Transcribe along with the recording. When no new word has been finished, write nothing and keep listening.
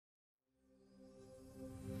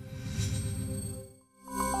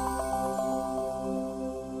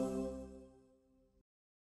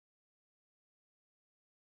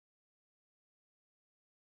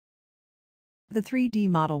The 3D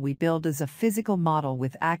model we build is a physical model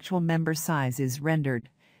with actual member sizes rendered.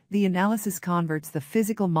 The analysis converts the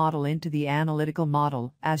physical model into the analytical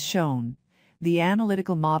model, as shown. The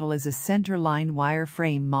analytical model is a centerline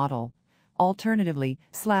wireframe model. Alternatively,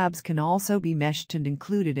 slabs can also be meshed and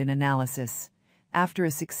included in analysis. After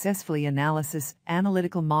a successful analysis,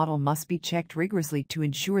 analytical model must be checked rigorously to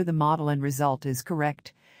ensure the model and result is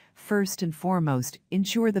correct. First and foremost,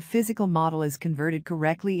 ensure the physical model is converted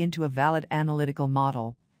correctly into a valid analytical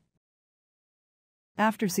model.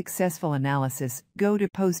 After successful analysis, go to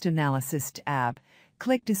Post-Analysis tab.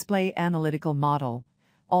 Click Display Analytical Model.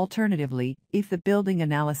 Alternatively, if the Building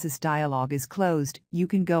Analysis dialog is closed, you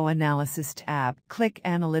can go Analysis tab, click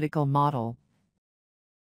Analytical Model.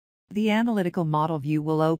 The Analytical Model view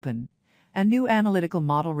will open. A new Analytical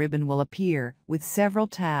Model ribbon will appear, with several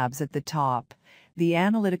tabs at the top. The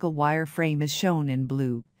analytical wireframe is shown in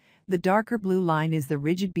blue. The darker blue line is the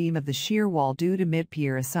rigid beam of the shear wall due to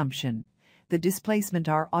mid-pier assumption. The displacement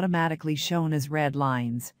are automatically shown as red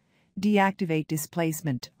lines. Deactivate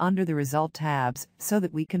displacement under the Result tabs so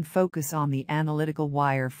that we can focus on the analytical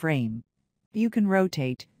wireframe. You can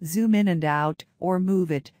rotate, zoom in and out, or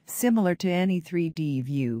move it, similar to any 3D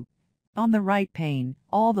view. On the right pane,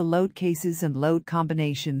 all the load cases and load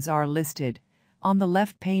combinations are listed. On the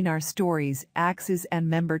left pane are stories, axes and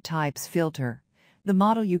member types filter. The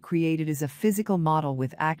model you created is a physical model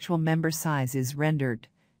with actual member sizes rendered.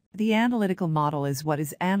 The analytical model is what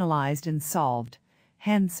is analyzed and solved.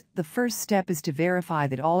 Hence, the first step is to verify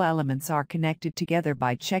that all elements are connected together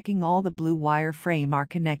by checking all the blue wireframe are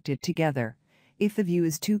connected together. If the view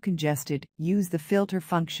is too congested, use the filter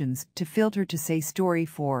functions to filter to say story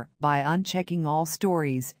 4 by unchecking all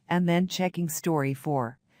stories and then checking story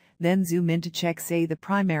 4. Then zoom in to check say the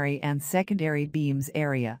primary and secondary beams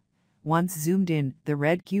area. Once zoomed in, the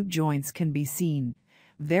red cube joints can be seen.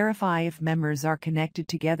 Verify if members are connected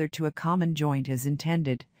together to a common joint as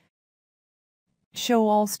intended. Show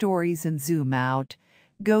all stories and zoom out.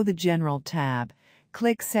 Go the General tab.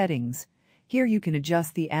 Click Settings. Here you can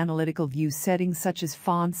adjust the analytical view settings such as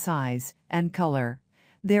font size and color.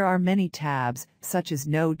 There are many tabs, such as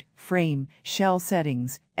Node, Frame, Shell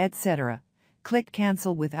Settings, etc. Click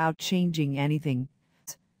Cancel without changing anything.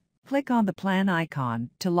 Click on the Plan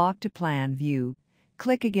icon to lock to Plan View.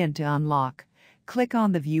 Click again to unlock. Click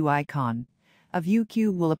on the View icon. A view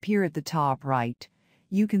cube will appear at the top right.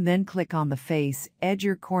 You can then click on the face, edge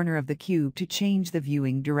or corner of the cube to change the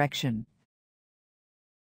viewing direction.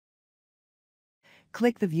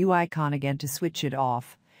 Click the view icon again to switch it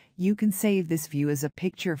off. You can save this view as a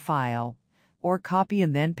picture file, or copy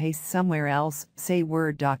and then paste somewhere else, say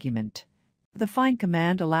Word document. The Find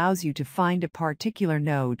command allows you to find a particular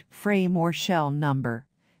node, frame or shell number.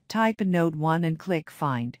 Type in node 1 and click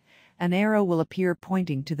Find. An arrow will appear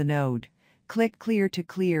pointing to the node. Click Clear to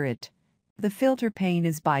clear it. The filter pane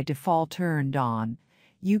is by default turned on.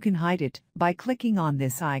 You can hide it by clicking on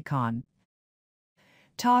this icon.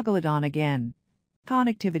 Toggle it on again.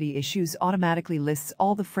 Connectivity Issues automatically lists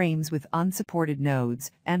all the frames with unsupported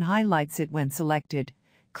nodes and highlights it when selected.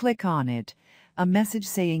 Click on it. A message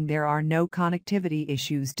saying there are no connectivity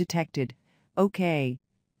issues detected. OK.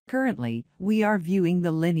 Currently, we are viewing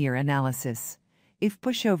the linear analysis. If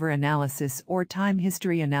pushover analysis or time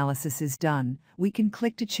history analysis is done, we can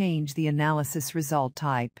click to change the analysis result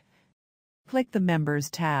type. Click the Members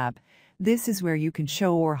tab. This is where you can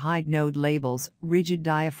show or hide node labels, rigid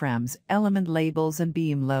diaphragms, element labels and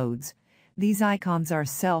beam loads. These icons are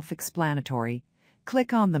self-explanatory.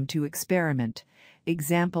 Click on them to experiment.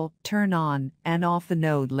 Example, turn on and off the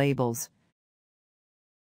node labels.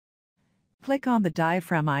 Click on the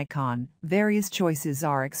diaphragm icon. Various choices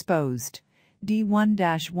are exposed.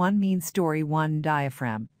 D1-1 means story 1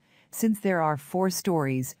 diaphragm. Since there are 4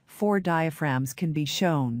 stories, 4 diaphragms can be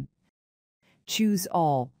shown. Choose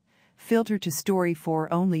all. Filter to story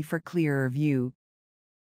 4 only for clearer view.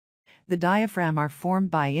 The diaphragm are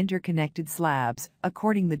formed by interconnected slabs,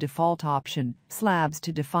 according the default option, slabs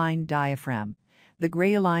to define diaphragm. The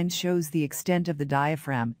gray line shows the extent of the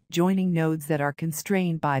diaphragm, joining nodes that are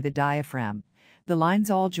constrained by the diaphragm. The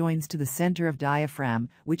lines all joins to the center of diaphragm,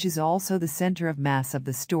 which is also the center of mass of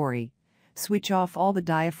the story. Switch off all the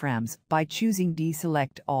diaphragms by choosing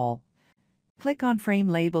Deselect All. Click on Frame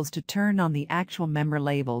Labels to turn on the actual member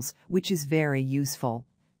labels, which is very useful.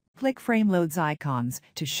 Click Frame Loads icons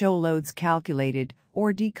to show loads calculated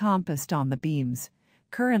or decomposed on the beams.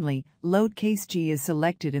 Currently, Load Case G is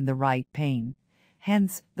selected in the right pane.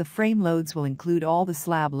 Hence, the frame loads will include all the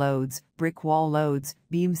slab loads, brick wall loads,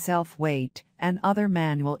 beam self-weight, and other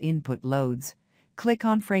manual input loads. Click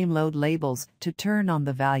on Frame Load Labels to turn on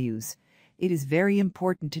the values. it is very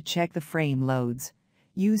important to check the frame loads.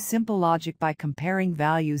 Use simple logic by comparing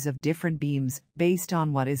values of different beams based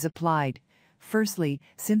on what is applied. Firstly,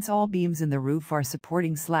 since all beams in the roof are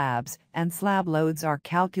supporting slabs, and slab loads are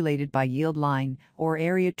calculated by yield line or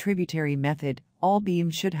area tributary method, all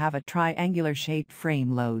beams should have a triangular-shaped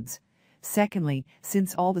frame loads. Secondly,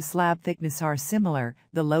 since all the slab thickness are similar,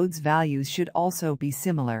 the loads values should also be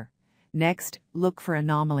similar. Next, look for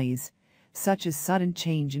anomalies, such as sudden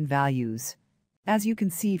change in values. As you can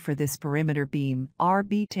see for this perimeter beam,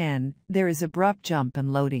 RB10, there is abrupt jump in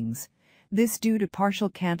loadings. This due to partial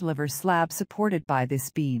cantilever slab supported by this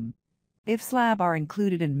beam. If slab are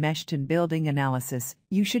included in meshed in building analysis,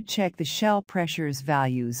 you should check the shell pressures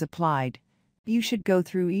values applied. You should go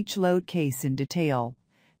through each load case in detail.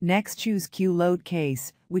 Next, choose Q load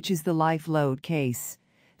case, which is the life load case.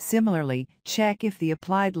 Similarly, check if the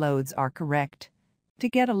applied loads are correct. To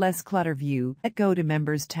get a less cluttered view, go to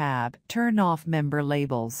Members tab, turn off member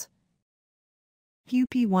labels.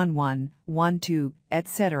 QP11, 12,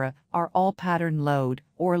 etc. are all pattern load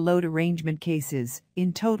or load arrangement cases.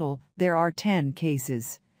 In total, there are 10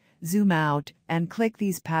 cases. Zoom out and click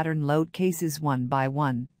these pattern load cases one by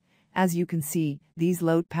one. As you can see, these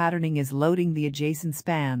load patterning is loading the adjacent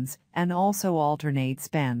spans and also alternate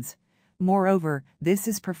spans. Moreover, this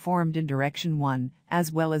is performed in direction 1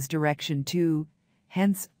 as well as direction 2.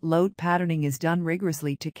 Hence, load patterning is done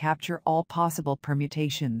rigorously to capture all possible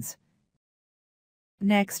permutations.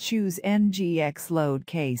 Next, choose NGX load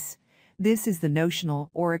case. This is the notional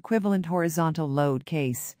or equivalent horizontal load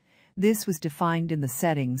case. This was defined in the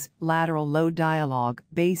settings, lateral load dialog,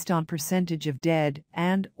 based on percentage of dead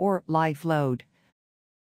and or life load.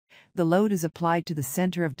 The load is applied to the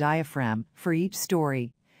center of diaphragm for each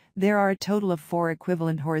story. There are a total of 4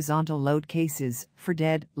 equivalent horizontal load cases for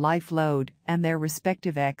dead, life load, and their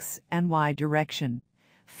respective X and Y direction.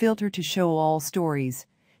 Filter to show all stories.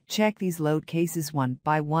 Check these load cases one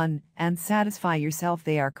by one and satisfy yourself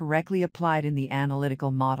they are correctly applied in the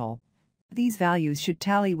analytical model. These values should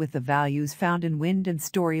tally with the values found in wind and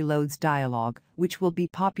story loads dialog, which will be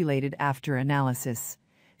populated after analysis.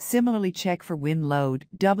 Similarly, check for wind load,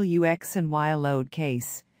 WX and Y load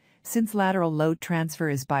case. Since lateral load transfer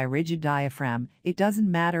is by rigid diaphragm, it doesn't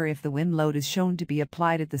matter if the wind load is shown to be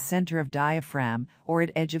applied at the center of diaphragm or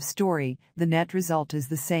at edge of story, the net result is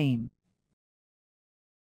the same.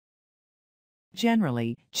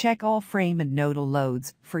 Generally, check all frame and nodal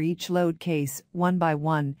loads for each load case one by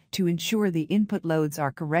one to ensure the input loads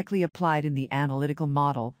are correctly applied in the analytical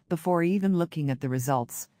model before even looking at the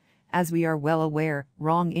results. As we are well aware,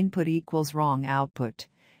 wrong input equals wrong output.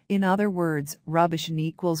 In other words, rubbish in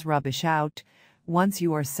equals rubbish out. Once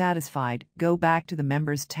you are satisfied, go back to the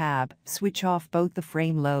Members tab, switch off both the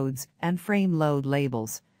frame loads and frame load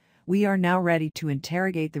labels. We are now ready to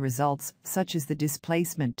interrogate the results, such as the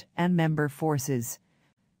displacement and member forces.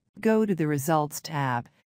 Go to the Results tab.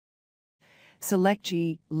 Select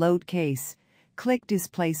G, Load Case. Click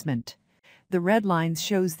Displacement. The red line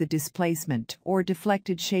shows the displacement or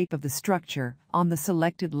deflected shape of the structure on the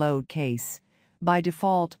selected load case. By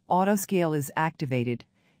default, autoscale is activated.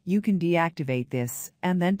 You can deactivate this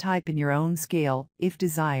and then type in your own scale, if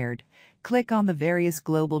desired. Click on the various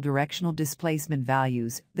global directional displacement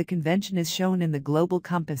values. The convention is shown in the global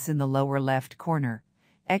compass in the lower left corner.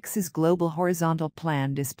 X is global horizontal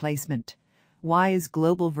plan displacement. Y is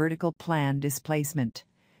global vertical plan displacement.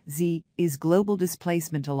 Z is global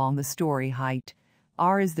displacement along the story height.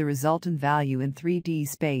 R is the resultant value in 3D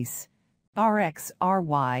space. Rx,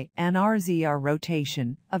 Ry, and Rz are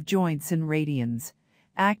rotation of joints in radians.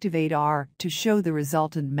 Activate R to show the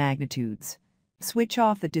resultant magnitudes. Switch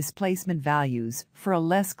off the displacement values for a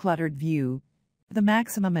less cluttered view. The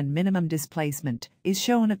maximum and minimum displacement is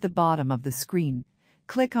shown at the bottom of the screen.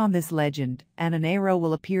 Click on this legend and an arrow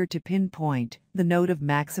will appear to pinpoint the node of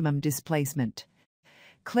maximum displacement.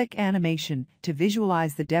 Click Animation to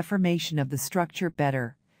visualize the deformation of the structure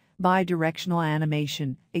better. Bidirectional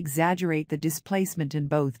animation, exaggerate the displacement in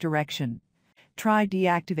both directions. Try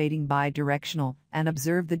deactivating bidirectional and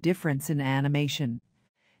observe the difference in animation.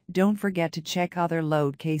 Don't forget to check other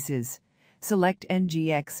load cases. Select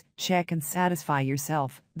NGX, check and satisfy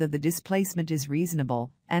yourself that the displacement is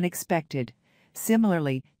reasonable and expected.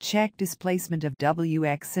 Similarly, check displacement of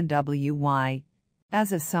WX and WY.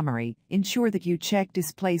 As a summary, ensure that you check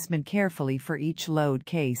displacement carefully for each load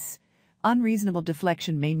case. Unreasonable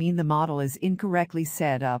deflection may mean the model is incorrectly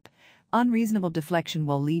set up. Unreasonable deflection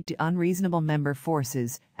will lead to unreasonable member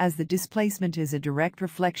forces, as the displacement is a direct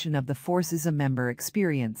reflection of the forces a member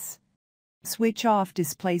experience. Switch off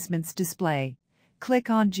displacements display. Click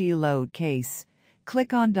on G load case.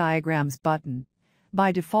 Click on Diagrams button.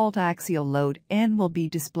 By default, axial load N will be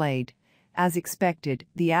displayed. As expected,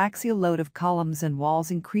 the axial load of columns and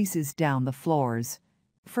walls increases down the floors.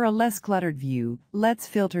 For a less cluttered view, let's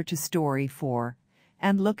filter to Story 4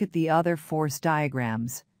 and look at the other force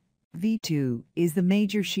diagrams. V2 is the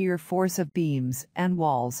major shear force of beams and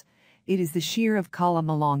walls. It is the shear of column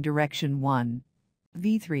along direction 1.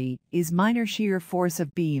 V3 is minor shear force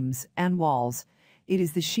of beams and walls. It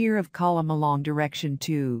is the shear of column along direction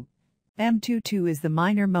 2. M22 is the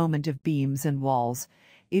minor moment of beams and walls.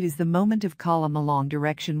 It is the moment of column along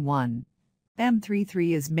direction 1.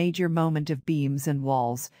 M33 is major moment of beams and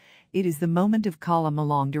walls. It is the moment of column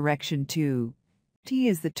along direction 2. T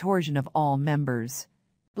is the torsion of all members.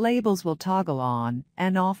 Labels will toggle on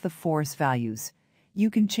and off the force values. You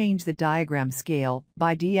can change the diagram scale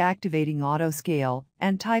by deactivating auto scale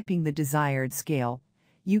and typing the desired scale.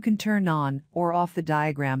 You can turn on or off the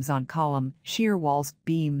diagrams on column, shear walls,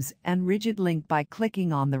 beams, and rigid link by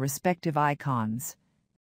clicking on the respective icons.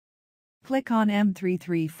 Click on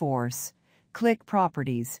M33 Force. Click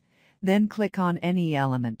Properties. Then click on any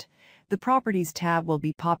element. The Properties tab will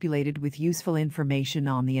be populated with useful information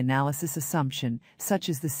on the analysis assumption, such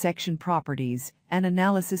as the section properties and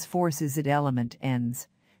analysis forces at element ends.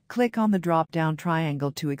 Click on the drop-down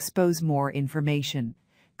triangle to expose more information.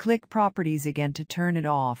 Click Properties again to turn it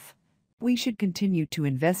off. We should continue to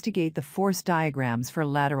investigate the force diagrams for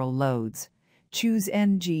lateral loads. Choose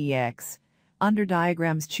NGX. Under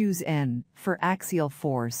Diagrams, choose N for axial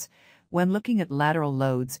force. When looking at lateral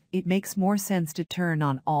loads, it makes more sense to turn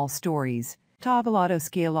on all stories. Toggle auto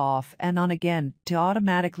scale off and on again to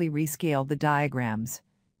automatically rescale the diagrams.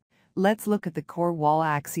 Let's look at the core wall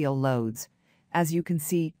axial loads. As you can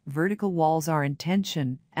see, vertical walls are in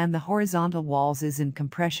tension and the horizontal walls is in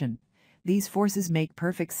compression. These forces make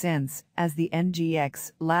perfect sense as the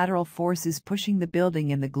NGX lateral force is pushing the building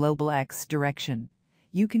in the global X direction.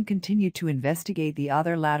 You can continue to investigate the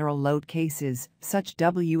other lateral load cases, such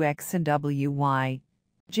WX and WY.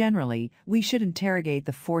 Generally, we should interrogate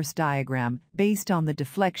the force diagram based on the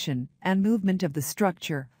deflection and movement of the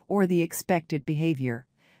structure or the expected behavior.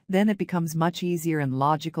 Then it becomes much easier and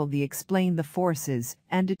logical to explain the forces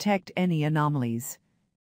and detect any anomalies.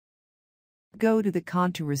 Go to the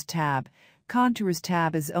Contours tab. Contours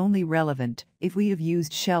tab is only relevant if we have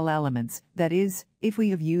used shell elements, that is, if we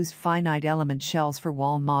have used finite element shells for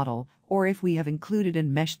wall model, or if we have included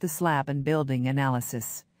and meshed the slab and building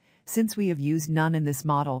analysis. Since we have used none in this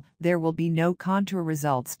model, there will be no contour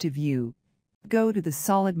results to view. Go to the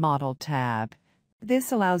Solid Model tab.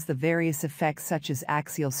 This allows the various effects such as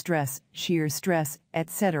axial stress, shear stress,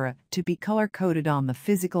 etc. to be color-coded on the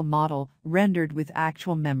physical model, rendered with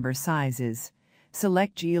actual member sizes.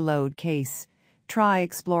 Select Geoload case. Try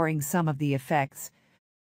exploring some of the effects.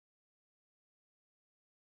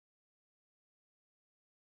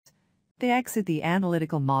 To exit the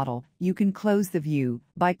analytical model, you can close the view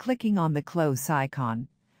by clicking on the Close icon.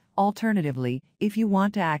 Alternatively, if you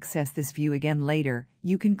want to access this view again later,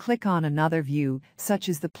 you can click on another view, such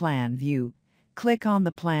as the Plan view. Click on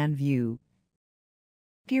the Plan view.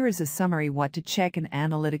 Here is a summary what to check an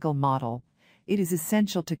analytical model. It is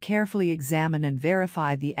essential to carefully examine and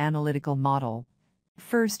verify the analytical model.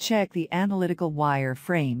 First, check the analytical wire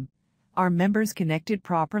frame. Are members connected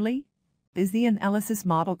properly? Is the analysis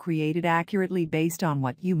model created accurately based on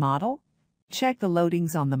what you model? Check the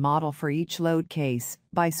loadings on the model for each load case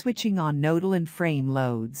by switching on nodal and frame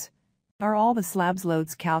loads. Are all the slabs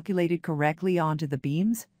loads calculated correctly onto the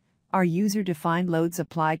beams? Are user-defined loads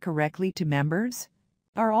applied correctly to members?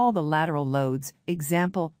 Are all the lateral loads,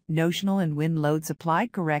 example, notional and wind loads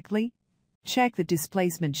applied correctly? Check the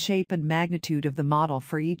displacement shape and magnitude of the model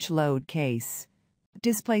for each load case.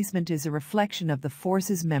 Displacement is a reflection of the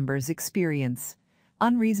forces members experience.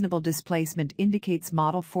 Unreasonable displacement indicates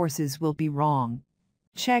model forces will be wrong.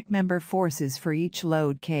 Check member forces for each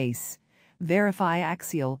load case. Verify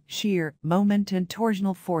axial, shear, moment and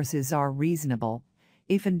torsional forces are reasonable.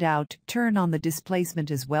 If in doubt, turn on the displacement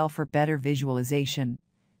as well for better visualization.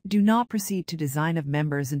 Do not proceed to design of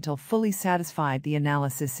members until fully satisfied the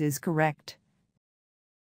analysis is correct.